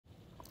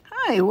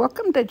Hi,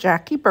 welcome to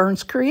Jackie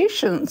Burns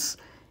Creations.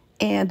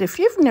 And if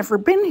you've never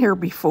been here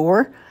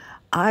before,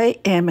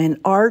 I am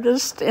an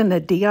artist and a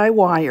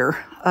DIYer.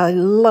 I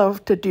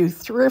love to do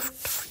thrift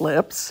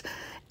flips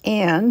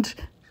and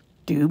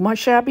do my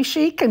shabby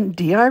chic and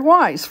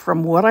DIYs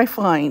from what I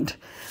find.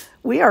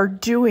 We are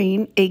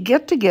doing a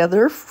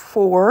get-together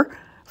for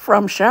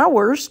From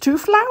Showers to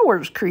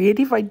Flowers,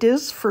 Creative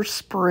Ideas for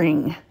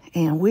Spring.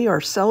 And we are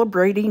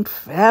celebrating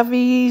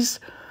Favi's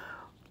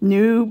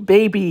new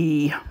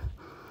baby.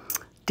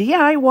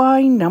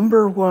 DIY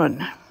number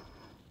 1.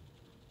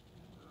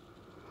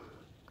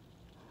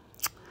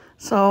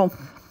 So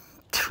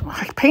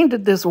I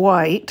painted this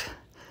white,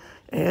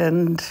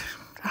 and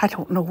I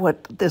don't know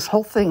what this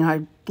whole thing,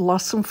 I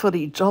lost some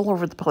footage all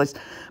over the place.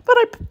 But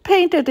I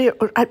painted it,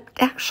 I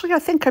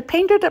think I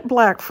painted it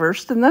black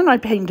first, and then I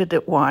painted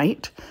it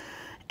white.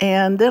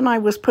 And then I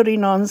was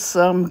putting on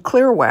some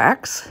clear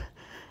wax,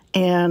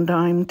 and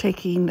I'm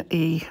taking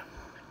a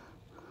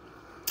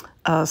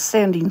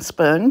sanding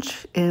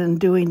sponge and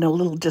doing a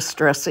little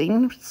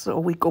distressing. So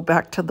we go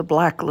back to the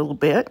black a little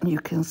bit, and you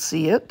can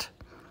see it.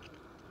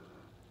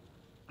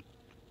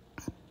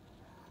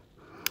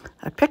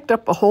 I picked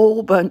up a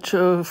whole bunch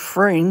of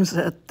frames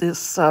at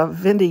this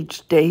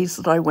vintage days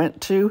that I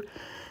went to,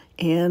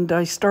 and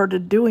I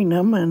started doing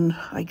them, and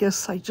I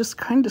guess I just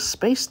kind of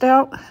spaced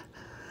out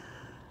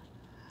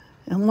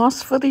and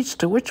lost footage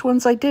to which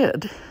ones I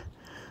did.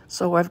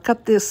 So I've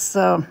got this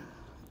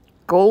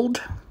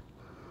gold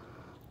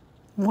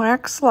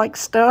wax-like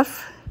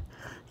stuff,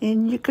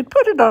 and you could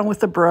put it on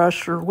with a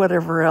brush or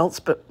whatever else,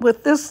 but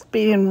with this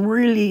being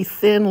really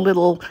thin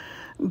little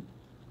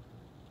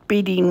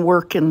beading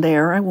work in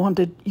there, I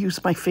wanted to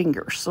use my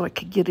fingers so I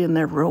could get in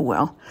there real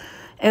well.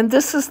 And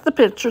this is the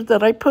picture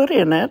that I put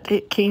in it.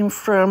 It came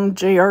from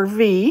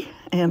JRV,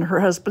 and her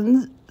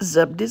husband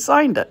Zeb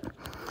designed it.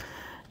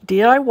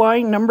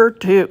 DIY number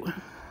 2.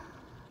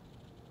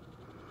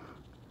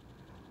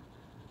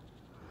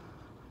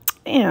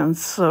 And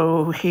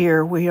so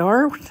here we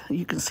are.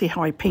 You can see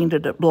how I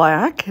painted it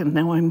black, and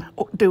now I'm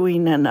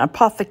doing an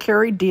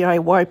Apothecary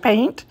DIY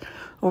paint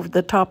over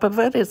the top of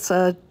it. It's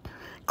a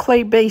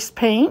clay-based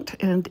paint,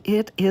 and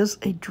it is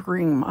a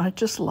dream. I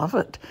just love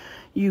it.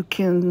 You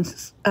can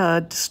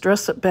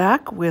distress it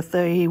back with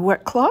a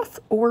wet cloth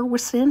or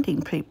with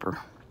sanding paper.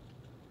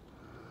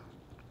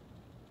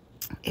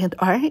 And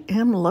I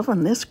am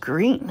loving this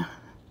green.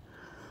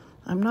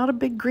 I'm not a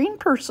big green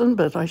person,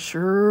 but I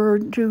sure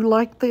do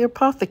like the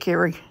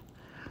Apothecary.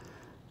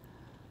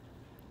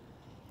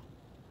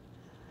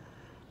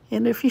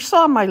 And if you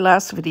saw my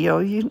last video,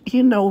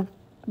 you know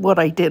what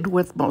I did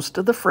with most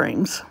of the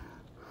frames.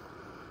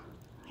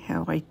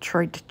 How I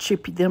tried to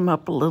chippy them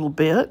up a little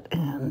bit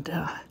and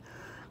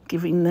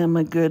giving them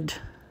a good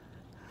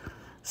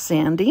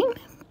sanding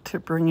to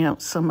bring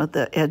out some of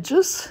the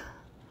edges.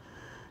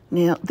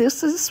 Now,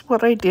 this is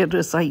what I did,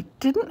 is I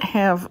didn't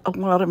have a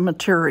lot of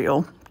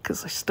material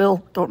because I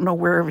still don't know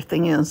where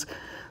everything is.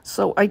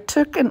 So I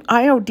took an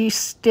IOD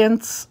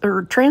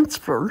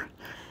transfer,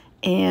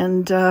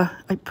 and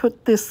I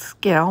put this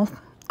gal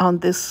on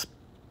this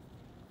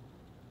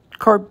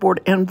cardboard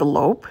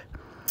envelope.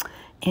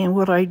 And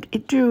what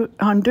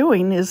I'm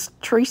doing is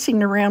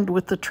tracing around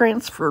with the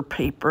transfer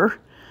paper,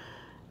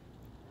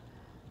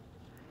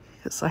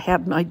 because I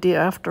had an idea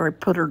after I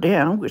put her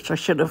down, which I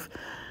should have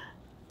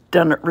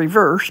done it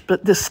reverse,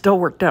 but this still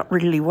worked out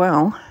really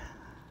well.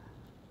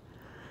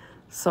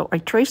 So I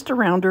traced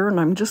around her, and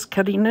I'm just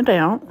cutting it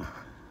out.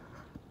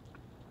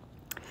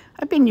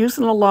 I've been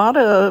using a lot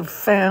of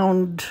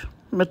found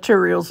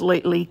materials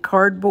lately,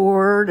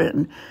 cardboard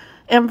and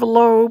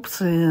envelopes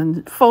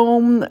and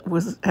foam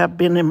that have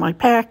been in my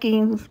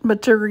packing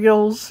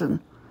materials,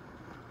 and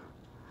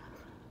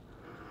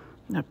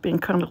I've been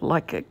kind of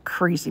like a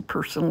crazy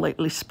person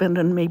lately,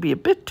 spending maybe a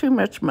bit too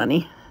much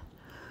money.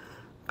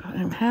 But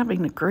I'm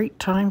having a great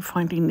time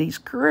finding these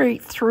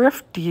great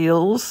thrift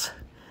deals.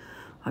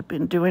 I've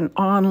been doing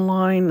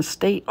online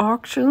estate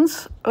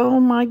auctions. Oh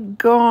my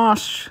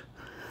gosh.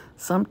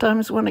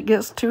 Sometimes when it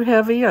gets too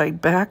heavy, I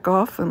back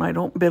off and I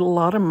don't bid a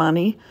lot of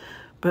money.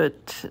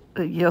 But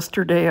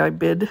yesterday I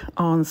bid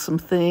on some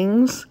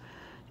things,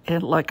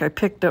 and like I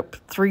picked up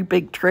 3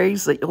 big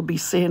trays that you'll be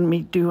seeing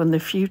me do in the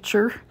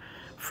future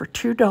for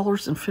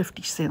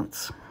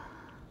 $2.50.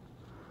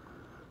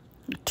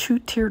 A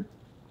 2-tiered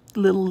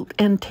little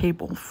end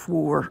table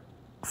for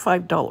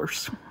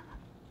 $5.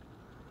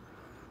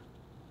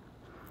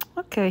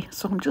 Okay,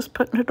 so I'm just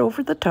putting it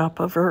over the top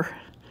of her,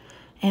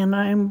 and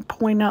I'm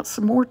pulling out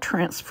some more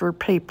transfer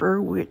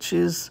paper, which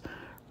is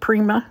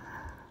Prima.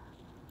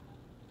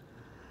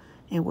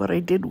 And what I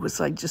did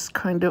was I just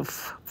kind of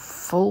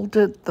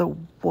folded the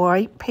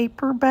white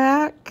paper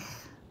back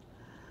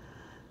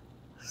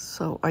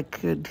so I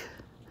could,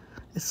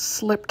 it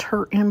slipped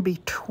her in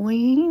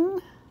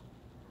between,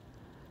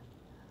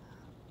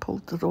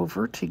 pulled it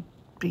over to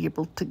be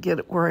able to get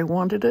it where I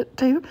wanted it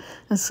to.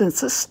 And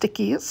since it's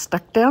sticky, it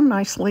stuck down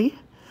nicely.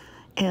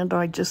 And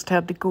I just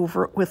had to go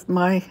over it with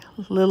my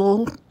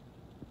little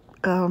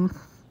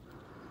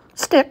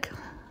stick.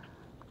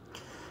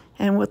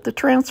 And with the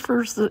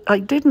transfers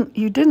that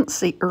you didn't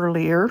see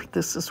earlier,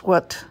 this is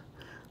what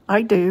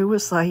I do,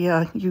 is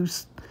I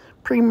use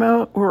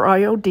Prima or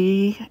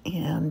IOD,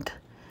 and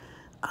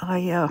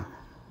I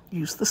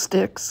use the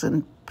sticks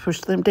and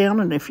push them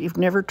down. And if you've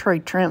never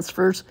tried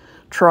transfers,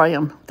 try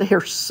them. They are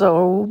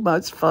so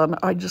much fun.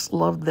 I just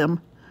love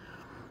them.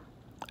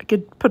 I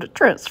could put a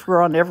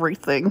transfer on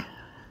everything.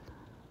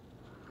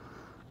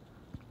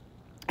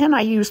 And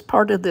I used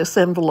part of this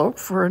envelope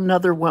for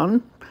another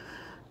one,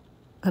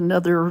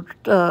 another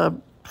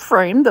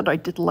frame that I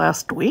did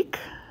last week.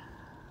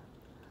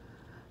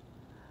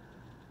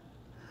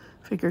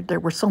 Figured there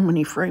were so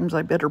many frames,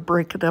 I better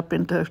break it up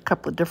into a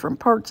couple of different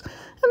parts.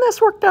 And this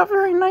worked out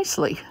very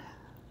nicely.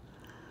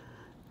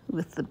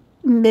 With the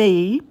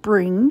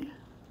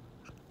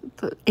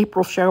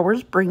April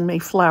showers bring May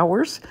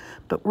flowers,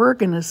 but we're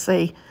going to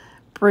say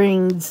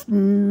brings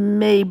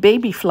May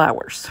baby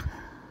flowers.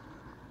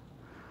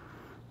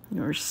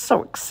 We're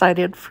so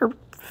excited for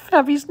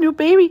Favi's new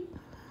baby.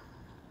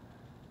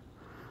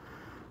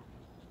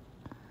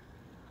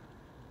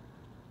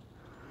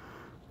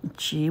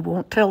 She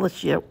won't tell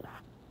us yet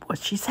what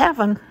she's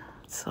having,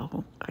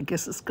 so I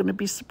guess it's going to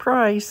be a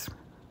surprise.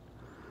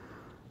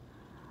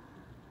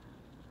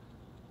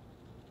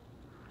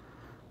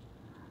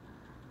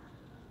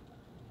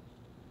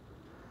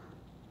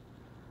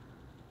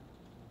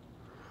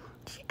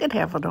 She could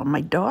have it on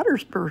my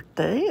daughter's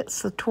birthday.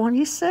 It's the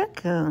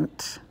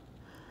 22nd.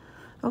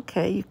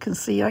 Okay, you can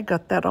see I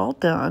got that all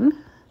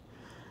done.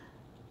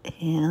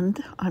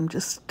 And I'm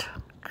just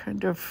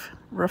kind of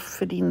rough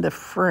fitting the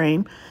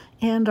frame.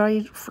 And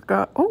I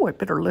forgot, oh, I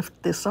better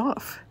lift this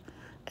off.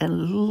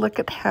 And look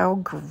at how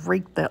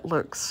great that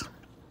looks.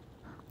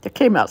 It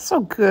came out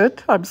so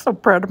good. I'm so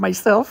proud of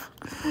myself.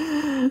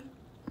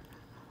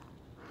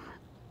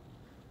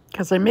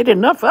 Because I made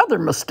enough other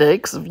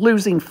mistakes of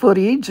losing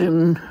footage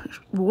and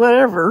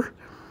whatever.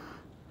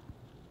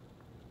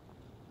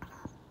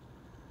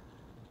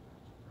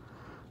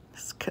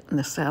 Just cutting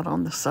this out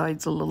on the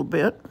sides a little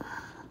bit.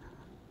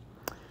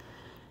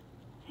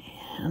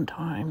 And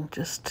I'm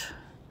just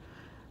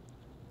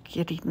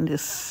getting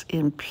this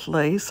in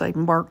place. I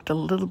marked a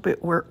little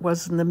bit where it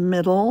was in the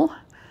middle,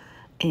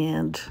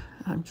 and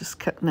I'm just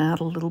cutting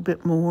out a little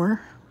bit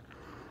more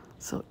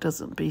so it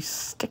doesn't be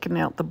sticking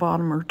out the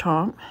bottom or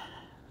top.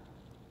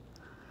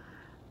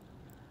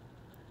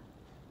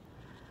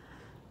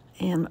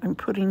 And I'm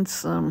putting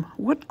some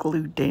wood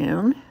glue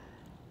down.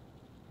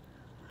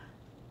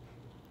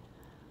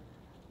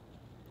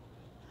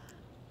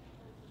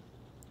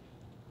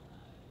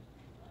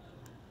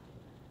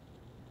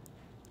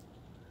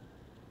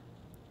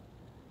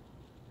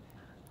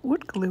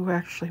 Wood glue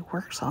actually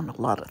works on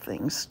a lot of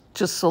things,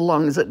 just so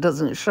long as it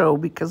doesn't show,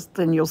 because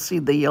then you'll see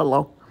the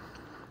yellow.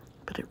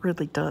 But it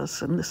really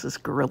does, and this is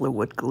Gorilla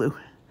Wood glue.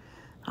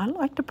 I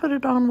like to put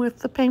it on with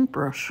the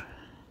paintbrush.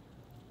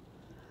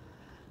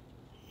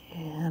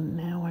 And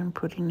now I'm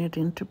putting it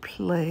into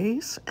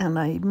place, and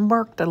I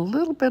marked a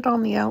little bit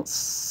on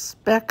the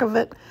back of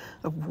it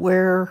of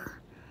where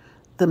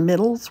the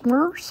middles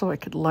were, so I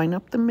could line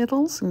up the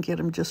middles and get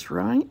them just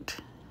right.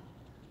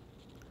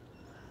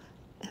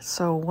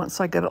 So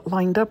once I got it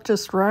lined up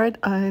just right,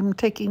 I'm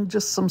taking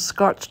just some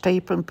Scotch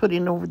tape and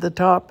putting over the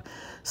top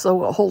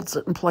so it holds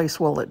it in place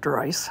while it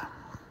dries.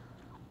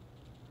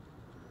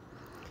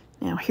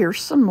 Now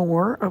here's some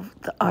more of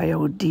the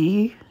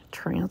IOD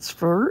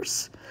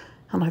transfers.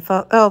 And I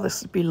thought, oh,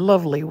 this would be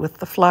lovely with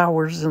the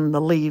flowers and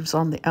the leaves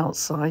on the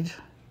outside.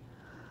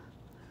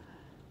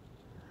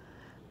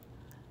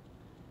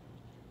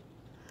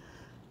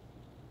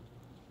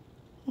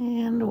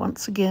 And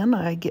once again,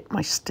 I get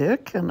my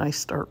stick and I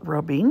start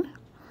rubbing.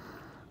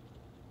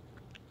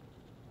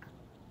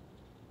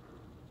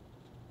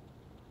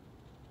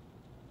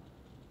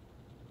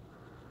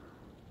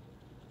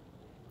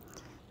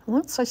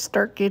 Once I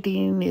start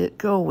getting it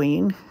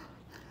going,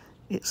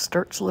 it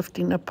starts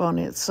lifting up on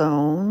its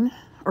own,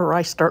 or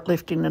I start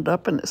lifting it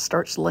up and it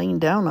starts laying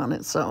down on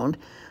its own.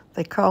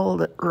 They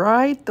call it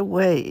ride the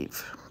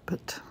wave,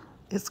 but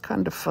it's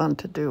kind of fun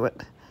to do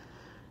it.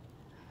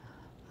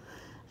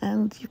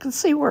 And you can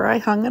see where I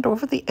hung it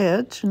over the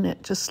edge and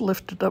it just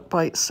lifted up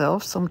by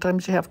itself.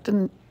 Sometimes you have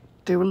to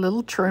do a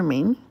little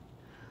trimming.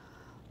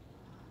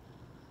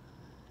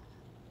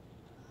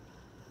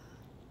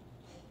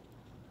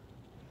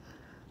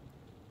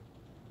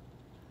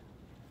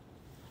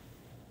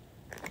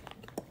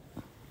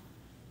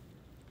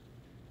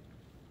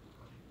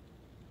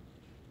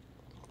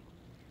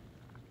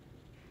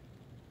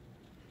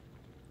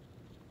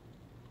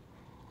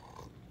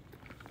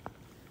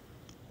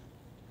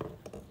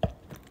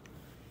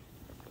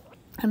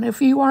 And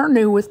if you are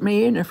new with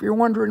me, and if you're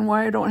wondering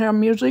why I don't have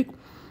music,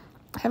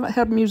 I haven't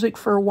had music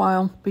for a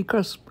while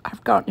because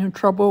I've gotten in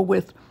trouble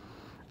with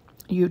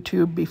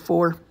YouTube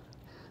before,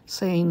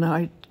 saying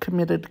I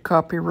committed a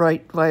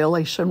copyright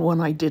violation when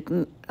I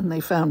didn't, and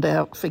they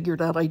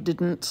figured out I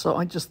didn't, so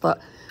I just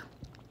thought,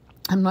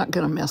 I'm not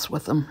going to mess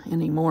with them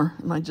anymore,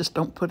 and I just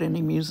don't put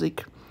any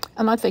music,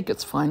 and I think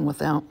it's fine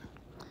without.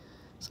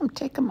 So I'm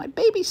taking my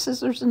baby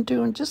scissors and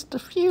doing just a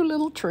few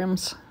little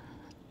trims.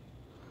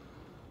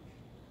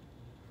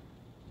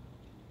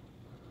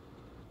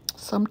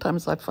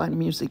 Sometimes I find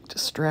music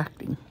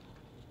distracting.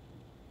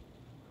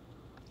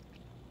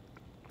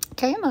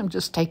 Okay, and I'm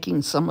just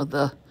taking some of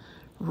the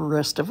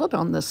rest of it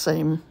on the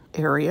same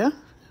area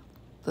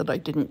that I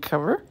didn't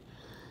cover,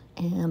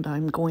 and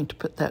I'm going to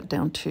put that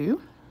down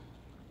too.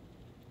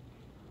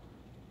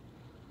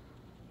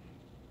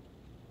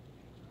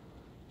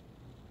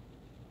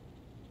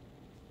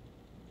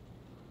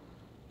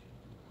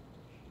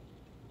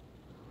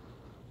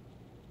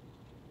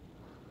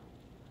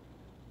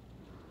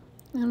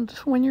 And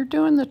when you're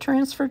doing the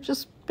transfer,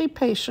 just be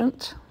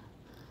patient.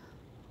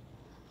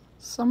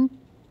 Some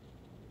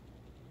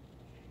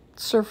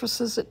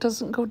surfaces it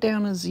doesn't go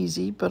down as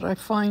easy, but I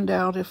find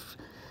out if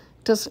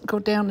it doesn't go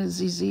down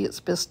as easy, it's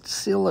best to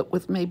seal it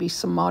with maybe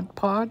some Mod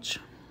Podge.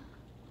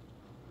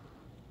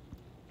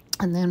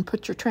 And then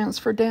put your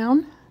transfer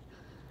down.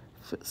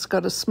 If it's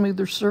got a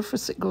smoother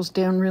surface, it goes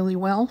down really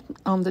well.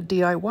 On the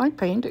DIY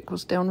paint, it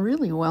goes down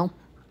really well.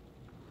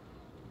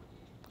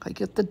 I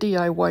get the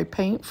DIY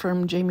paint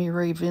from Jamie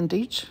Ray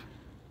Vintage.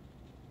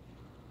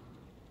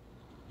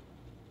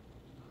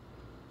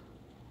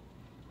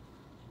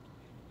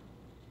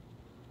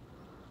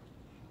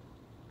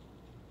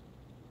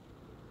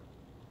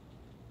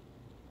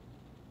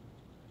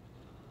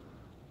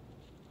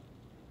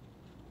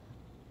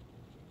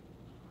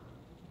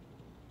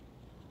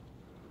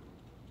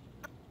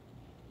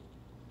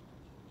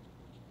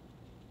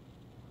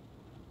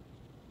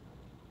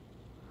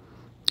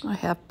 I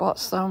have bought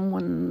some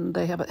when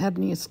they haven't had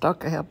any in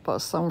stock. I have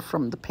bought some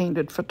from the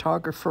Painted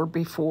Photographer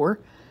before.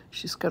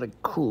 She's got a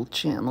cool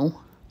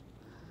channel.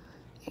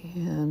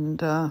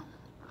 And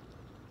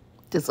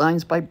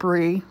Designs by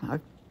Bree.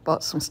 I've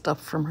bought some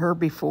stuff from her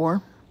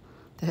before.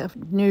 They have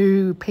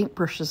new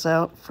paintbrushes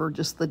out for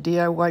just the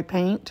DIY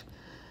paint.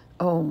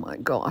 Oh my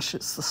gosh,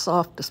 it's the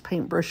softest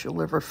paintbrush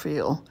you'll ever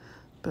feel.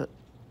 But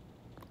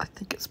I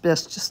think it's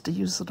best just to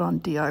use it on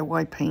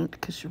DIY paint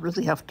because you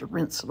really have to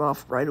rinse it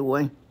off right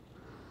away.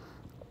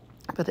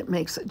 But it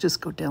makes it just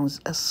go down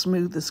as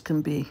smooth as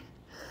can be.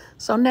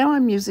 So now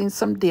I'm using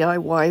some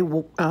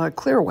DIY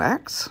clear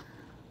wax.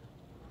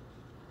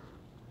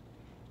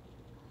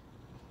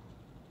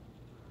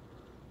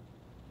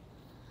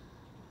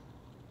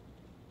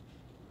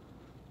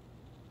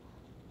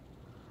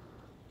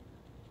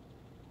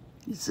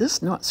 Is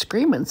this not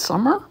screaming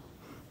summer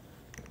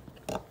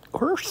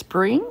or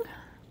spring?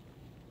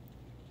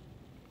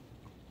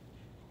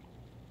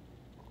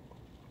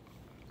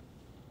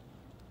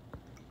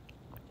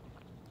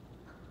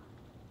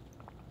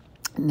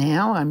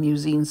 Now I'm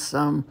using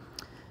some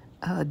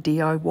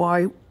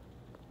DIY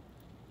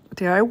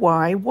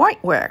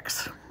white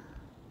wax.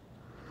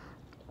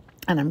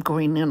 And I'm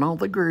going in all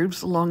the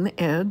grooves along the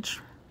edge.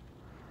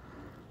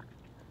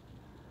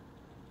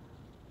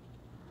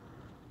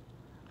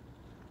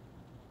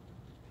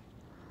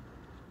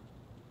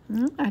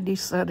 And I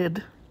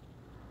decided,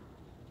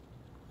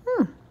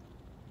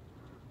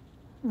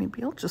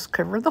 maybe I'll just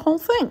cover the whole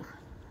thing.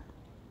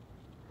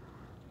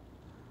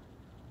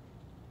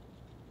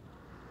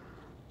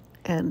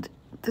 And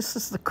this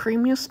is the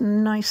creamiest,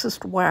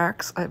 nicest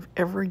wax I've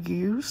ever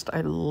used.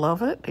 I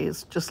love it.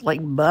 It's just like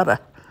butter.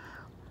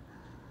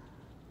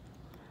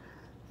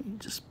 You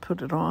just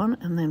put it on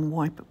and then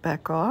wipe it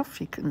back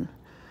off. You can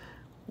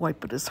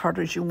wipe it as hard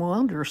as you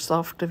want or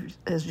soft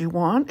as you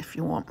want if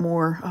you want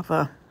more of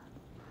a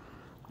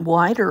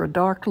white or a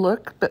dark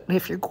look. But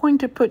if you're going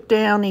to put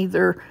down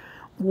either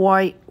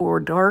white or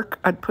dark,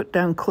 I'd put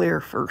down clear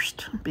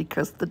first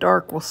because the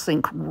dark will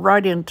sink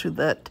right into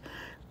that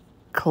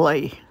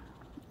clay.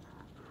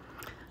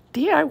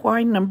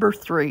 DIY number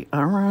 3.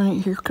 All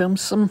right, here comes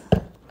some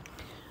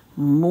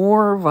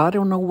more of, I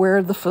don't know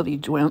where the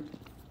footage went.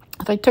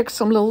 I took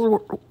some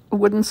little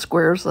wooden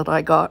squares that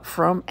I got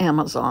from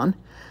Amazon,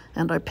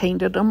 and I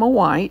painted them a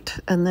white,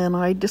 and then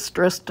I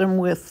distressed them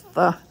with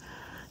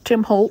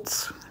Tim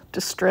Holtz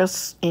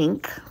Distress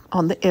ink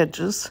on the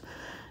edges.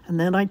 And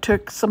then I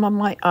took some of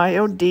my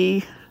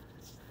IOD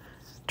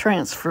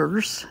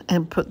transfers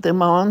and put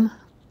them on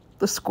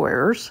the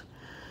squares.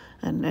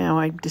 And now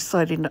I've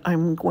decided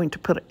I'm going to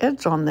put an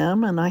edge on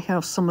them, and I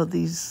have some of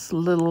these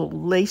little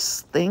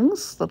lace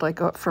things that I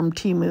got from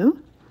Temu.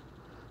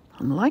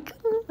 I'm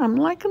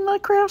liking the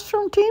crafts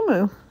from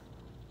Temu.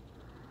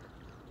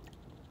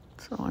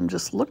 So I'm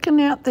just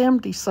looking at them,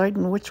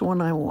 deciding which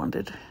one I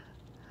wanted.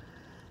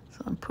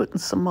 So I'm putting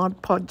some Mod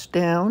Podge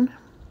down.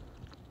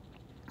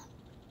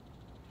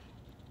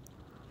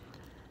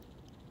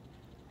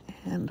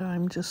 And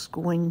I'm just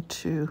going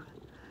to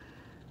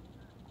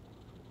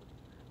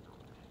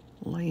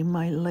lay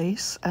my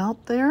lace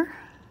out there.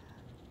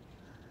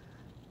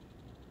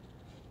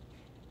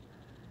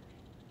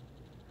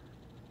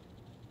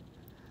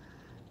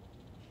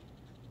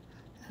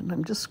 And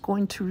I'm just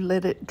going to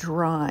let it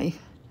dry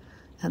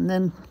and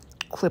then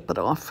clip it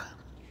off.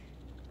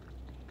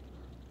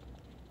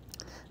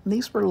 And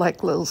these were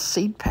like little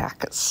seed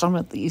packets, some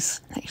of these.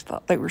 I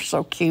thought they were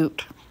so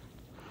cute.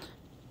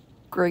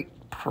 Great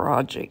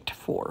project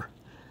for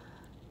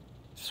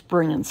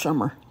spring and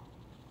summer.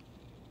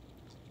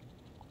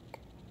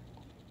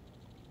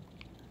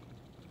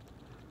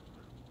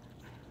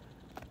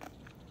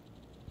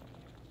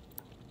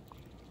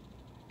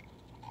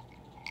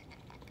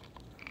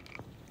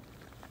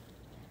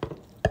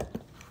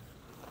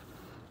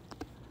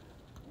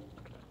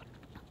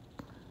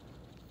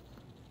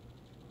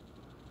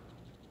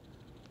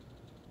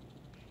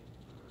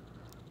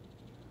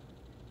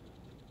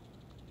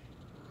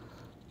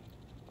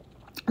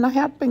 And I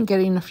have been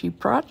getting a few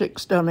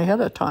projects done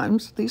ahead of time.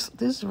 These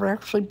have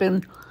actually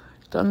been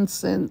done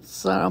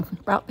since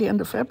about the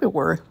end of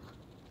February.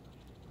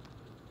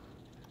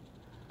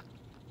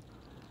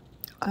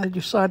 I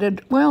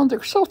decided, well,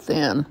 they're so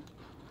thin.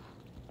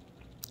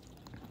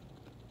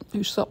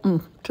 Do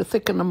something to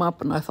thicken them up.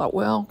 And I thought,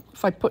 well,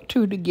 if I put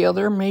two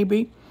together,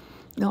 maybe.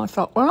 I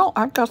thought, well,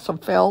 I've got some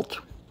felt.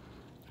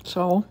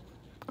 So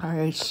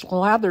I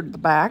slathered the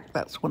back.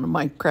 That's one of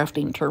my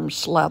crafting terms,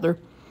 slather.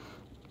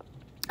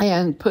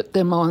 And put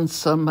them on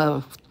some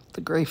of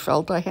the gray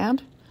felt I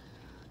had.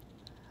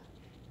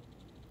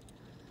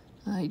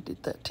 I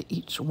did that to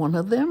each one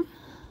of them.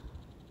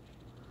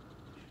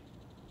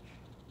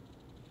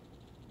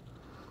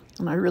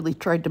 And I really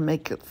tried to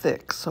make it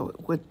thick so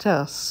it would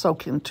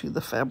soak into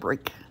the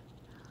fabric.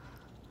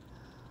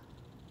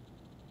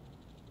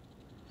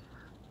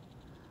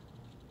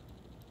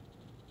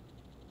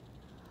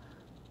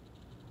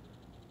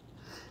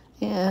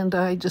 And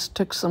I just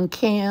took some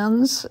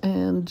cans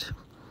and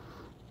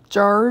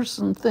jars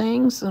and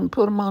things and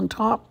put them on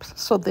top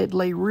so they'd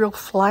lay real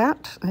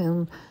flat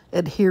and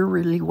adhere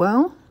really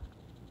well.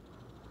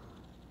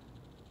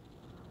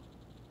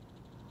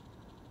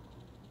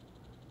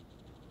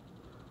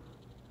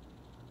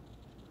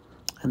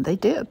 And they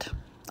did.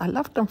 I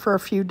left them for a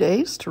few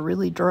days to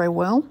really dry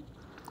well,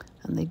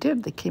 and they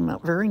did. They came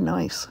out very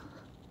nice.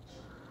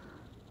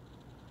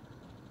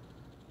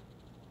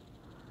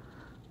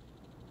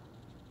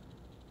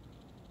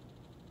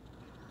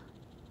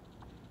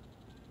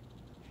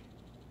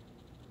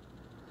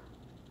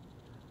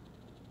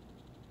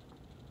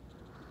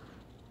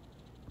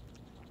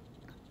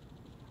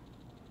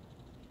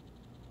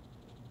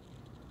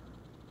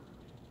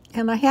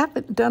 And I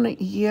haven't done it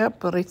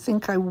yet, but I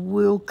think I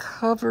will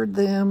cover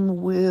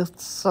them with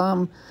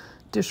some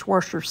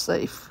dishwasher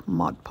safe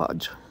Mod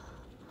Podge.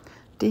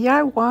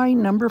 DIY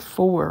number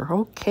 4.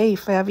 Okay,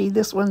 Favi,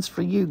 this one's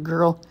for you,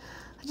 girl.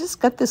 I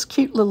just got this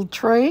cute little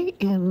tray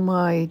in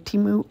my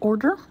Temu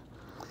order,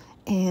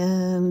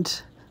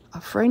 and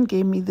a friend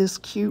gave me this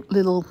cute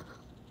little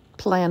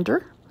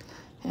planter,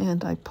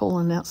 and I'm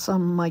pulling out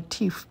some of my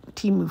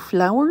Temu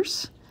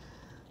flowers.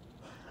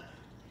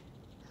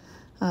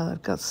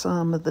 I've got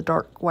some of the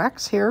dark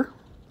wax here,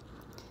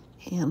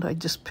 and I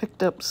just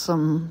picked up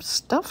some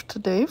stuff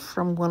today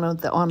from one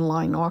of the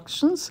online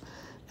auctions,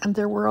 and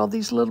there were all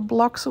these little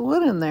blocks of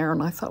wood in there,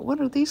 and I thought, what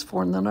are these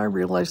for? And then I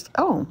realized,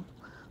 oh,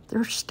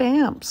 they're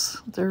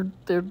stamps. They're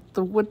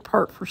the wood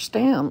part for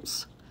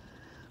stamps,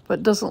 but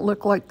it doesn't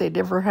look like they'd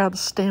ever had a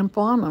stamp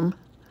on them.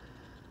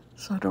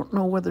 So I don't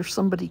know whether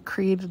somebody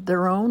created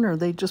their own or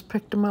they just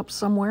picked them up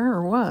somewhere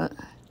or what.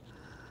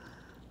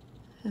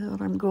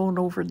 And I'm going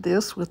over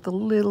this with a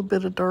little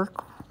bit of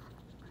dark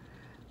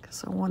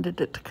because I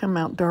wanted it to come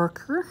out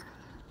darker.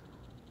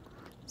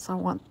 So I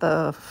want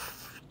the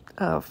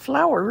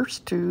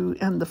flowers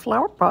and the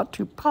flower pot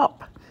to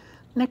pop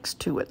next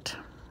to it.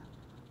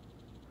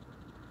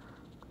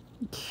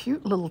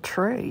 Cute little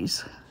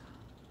trays.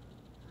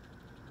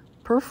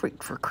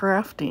 Perfect for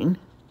crafting.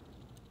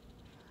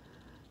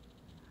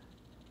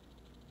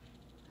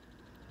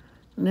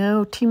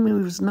 No,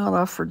 Temu's not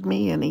offered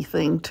me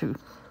anything to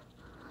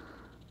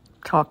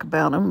talk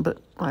about them, but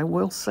I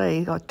will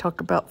say I talk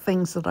about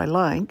things that I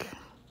like,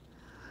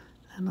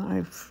 and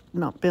I've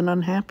not been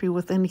unhappy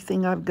with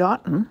anything I've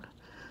gotten.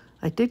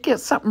 I did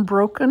get something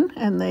broken,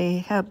 and they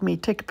had me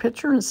take a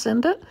picture and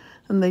send it,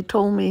 and they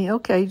told me,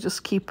 okay,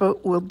 just keep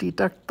it, we'll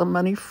deduct the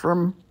money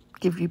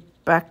give you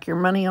back your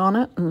money on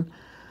it, and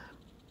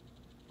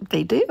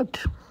they did. It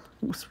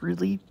was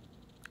really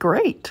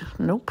great,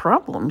 no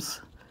problems.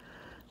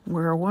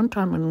 Where one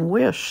time in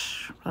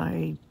Wish,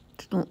 I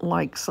didn't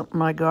like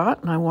something I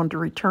got, and I wanted to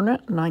return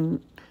it, and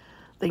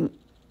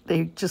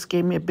they just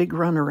gave me a big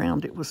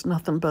runaround. It was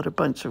nothing but a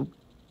bunch of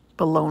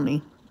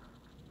baloney.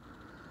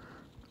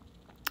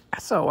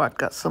 So I've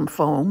got some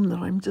foam that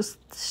I'm just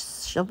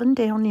shoving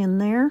down in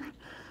there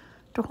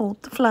to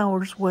hold the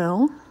flowers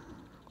well.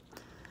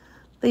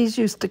 These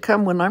used to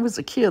come when I was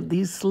a kid.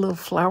 These little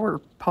flower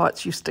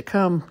pots used to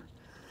come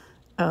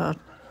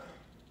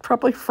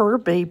probably for a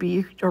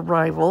baby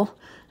arrival,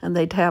 and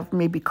they'd have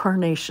maybe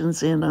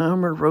carnations in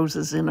them or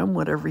roses in them,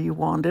 whatever you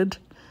wanted.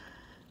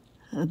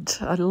 And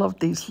I love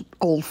these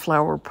old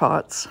flower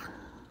pots.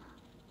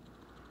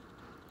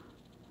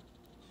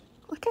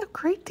 Look how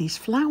great these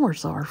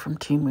flowers are from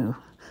Temu.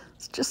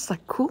 It's just the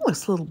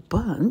coolest little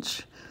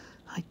bunch.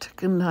 I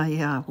took and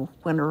I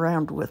went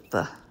around with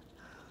the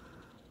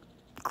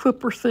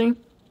clipper thing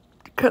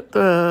to cut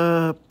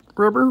the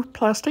rubber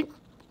plastic.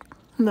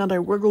 And then I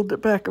wiggled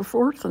it back and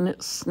forth and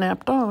it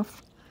snapped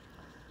off.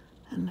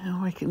 And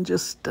now I can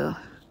just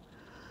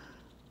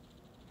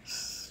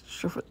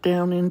shove it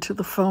down into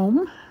the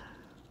foam.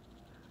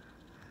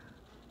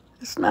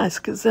 It's nice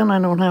because then I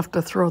don't have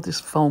to throw this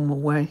foam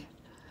away.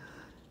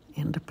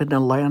 End up in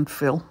a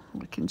landfill.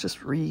 We can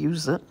just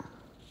reuse it.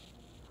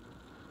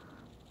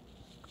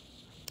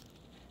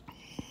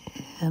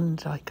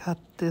 And I got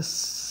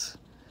this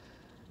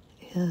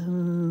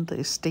in the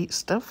estate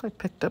stuff I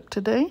picked up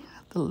today.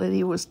 The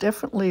lady was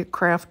definitely a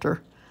crafter.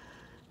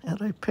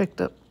 And I picked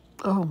up,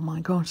 oh my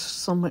gosh,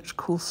 so much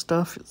cool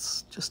stuff.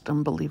 It's just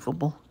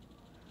unbelievable.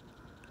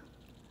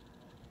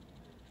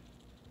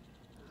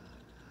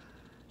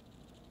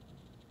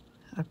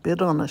 I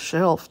bid on a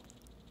shelf,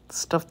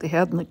 stuff they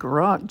had in the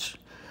garage,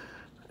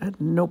 and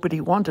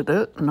nobody wanted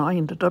it, and I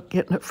ended up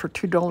getting it for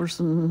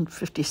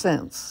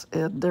 $2.50.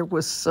 And there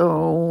was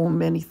so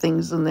many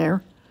things in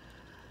there.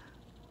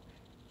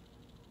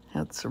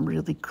 Had some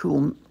really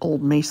cool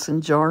old mason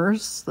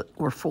jars that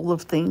were full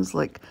of things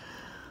like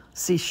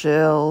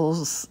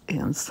seashells,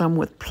 and some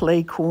with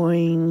play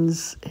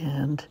coins,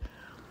 and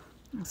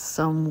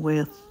some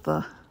with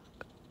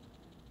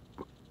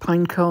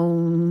pine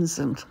cones,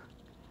 and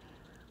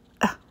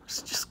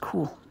it's just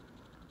cool.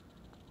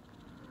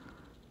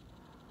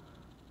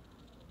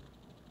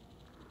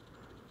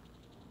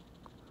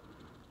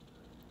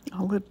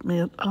 I'll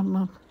admit I'm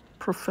a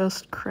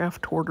professed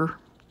craft hoarder.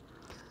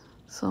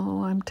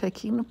 So I'm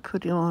taking a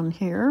putty on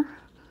here.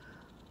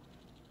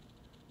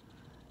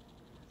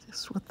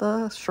 Just with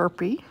a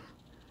Sharpie.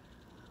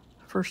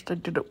 First I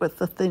did it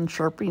with a thin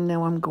Sharpie,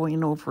 now I'm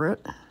going over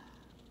it.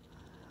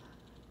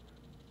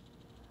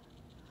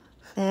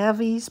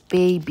 Favi's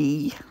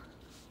Baby.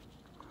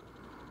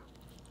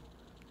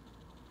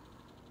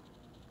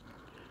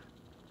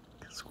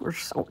 We're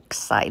so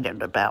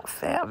excited about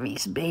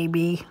Favi's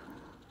Baby.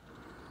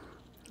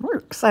 We're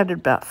excited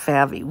about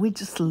Favi. We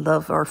just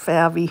love our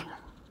Favi.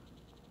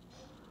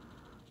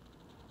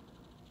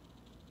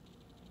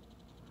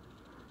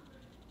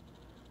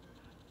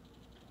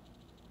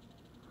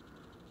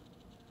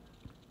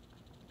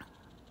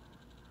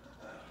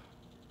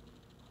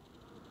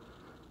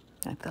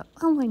 I thought,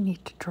 oh, I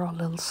need to draw a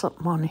little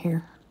something on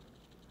here.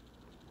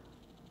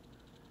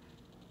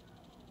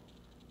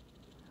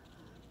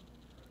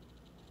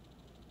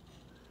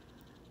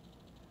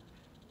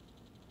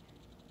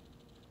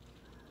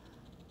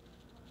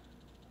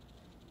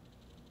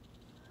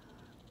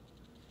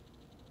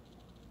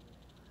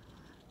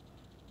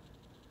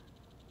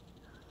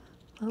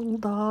 Little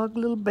dog,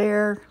 little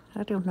bear,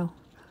 I don't know.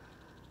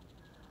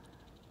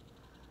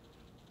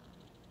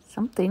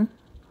 Something.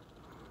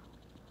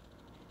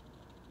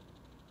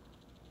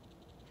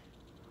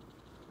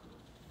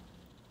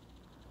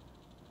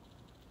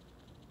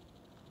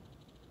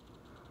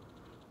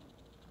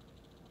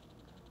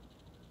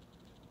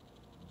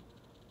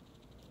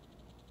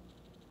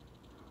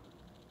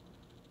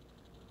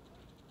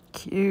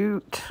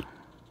 Cute.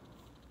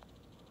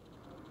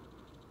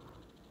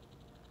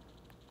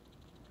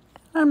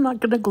 I'm not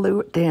going to glue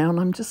it down.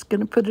 I'm just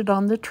going to put it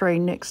on the tray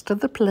next to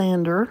the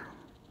planter.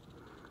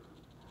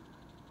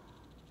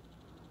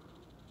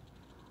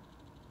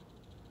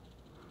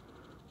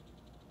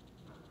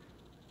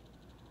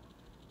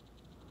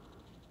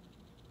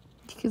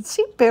 You can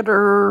see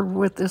better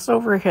with this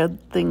overhead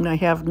thing I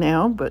have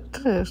now, but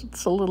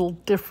it's a little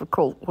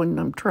difficult when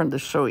I'm trying to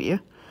show you.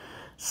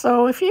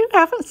 So if you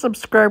haven't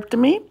subscribed to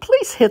me,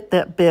 please hit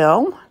that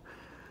bell,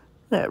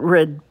 that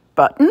red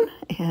button,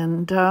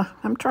 and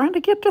I'm trying to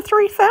get to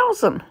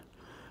 3,000,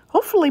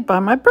 hopefully by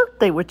my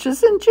birthday, which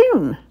is in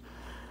June.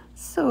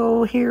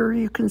 So here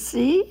you can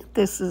see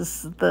this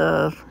is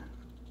the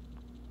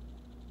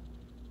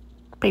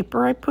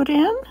paper I put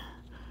in.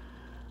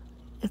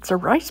 It's a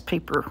rice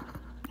paper,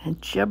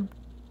 and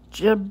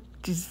Jeb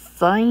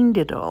designed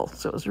it all,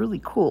 so it was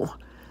really cool.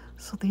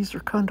 So these are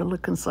kind of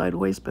looking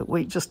sideways, but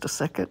wait just a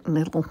second and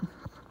it'll...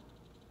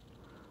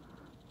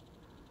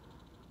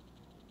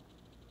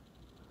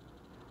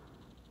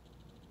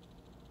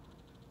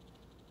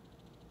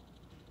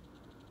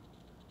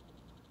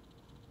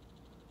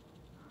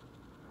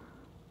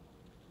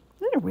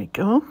 There we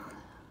go.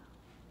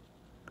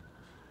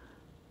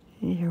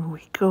 Here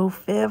we go,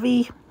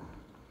 Favi.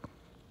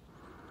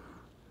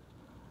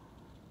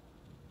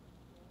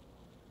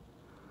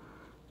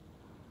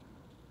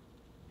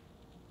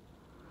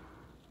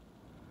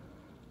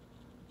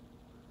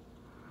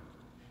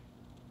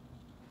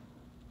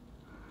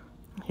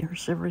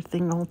 Here's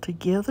everything all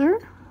together.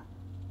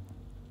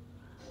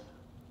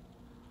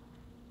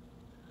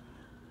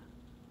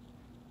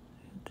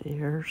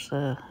 There's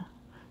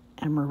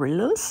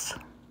amaryllis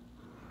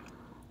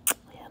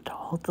and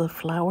all the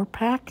flower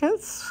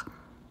packets.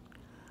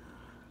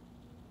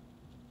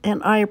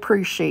 And I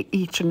appreciate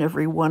each and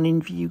every one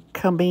of you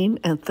coming,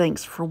 and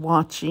thanks for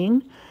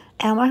watching.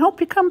 And I hope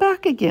you come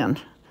back again.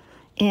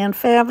 And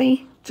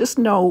Favi, just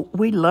know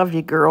we love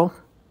you, girl.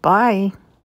 Bye.